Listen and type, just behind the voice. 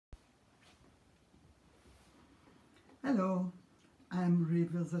Hello, I'm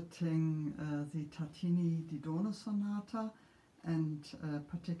revisiting the Tartini didone sonata and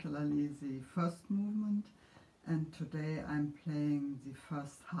particularly the first movement, and today I'm playing the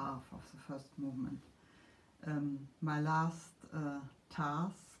first half of the first movement. My last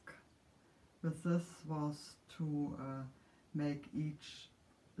task with this was to make each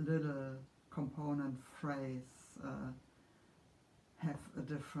little component phrase have a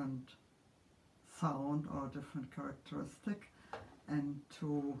different sound or different characteristic, and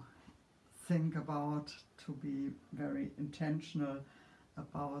to think about, to be very intentional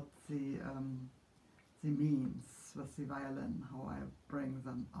about the means with the violin, how I bring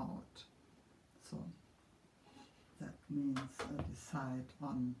them out. So that means decide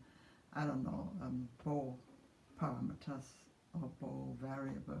on, I don't know, bow parameters or bow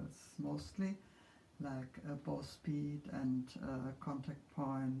variables mostly, like bow speed and contact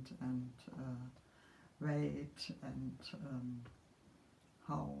point and weight and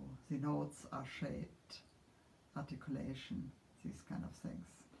how the notes are shaped, articulation, these kind of things.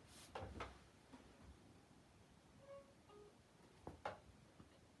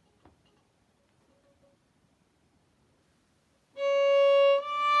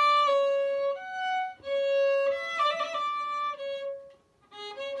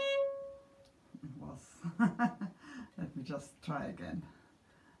 It was. Let me just try again.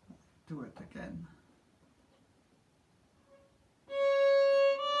 Do it again.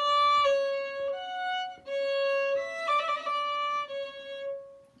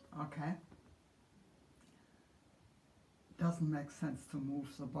 Okay. Doesn't make sense to move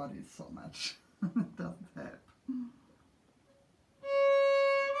the body so much. It doesn't help.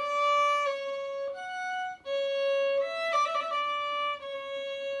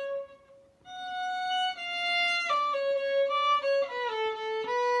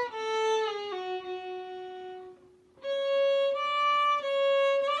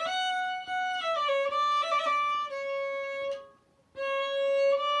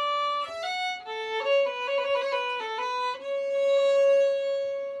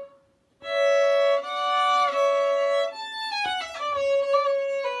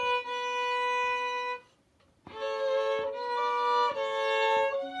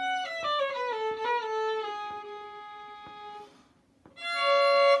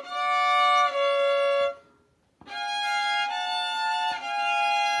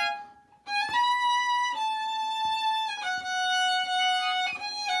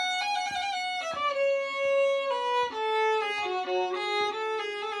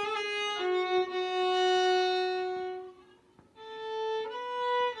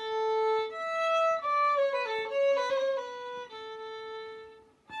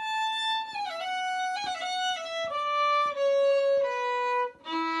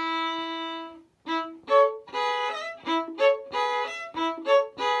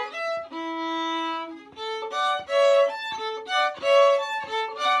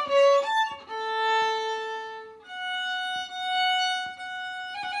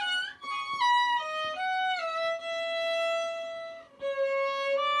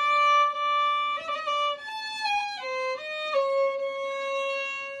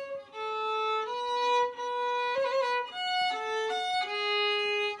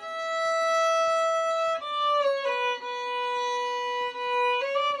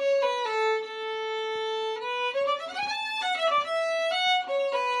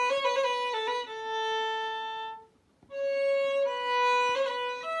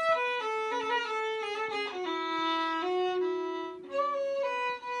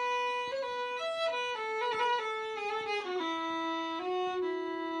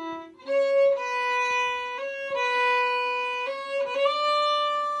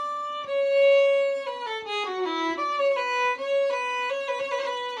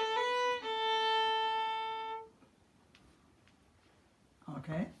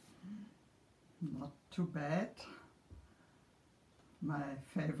 Okay, not too bad. My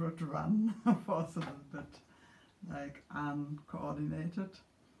favorite run was a little bit like uncoordinated,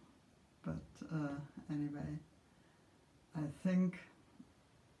 but anyway, I think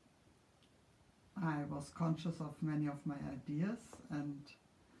I was conscious of many of my ideas, and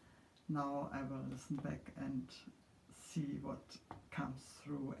now I will listen back and see what comes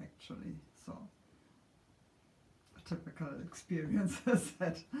through actually. So typical experience is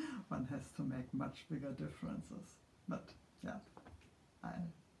that one has to make much bigger differences. But yeah,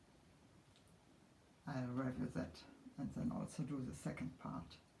 I'll review that and then also do the second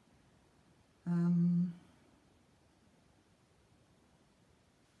part.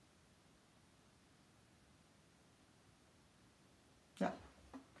 Yeah,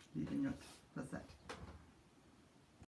 leaving it with that.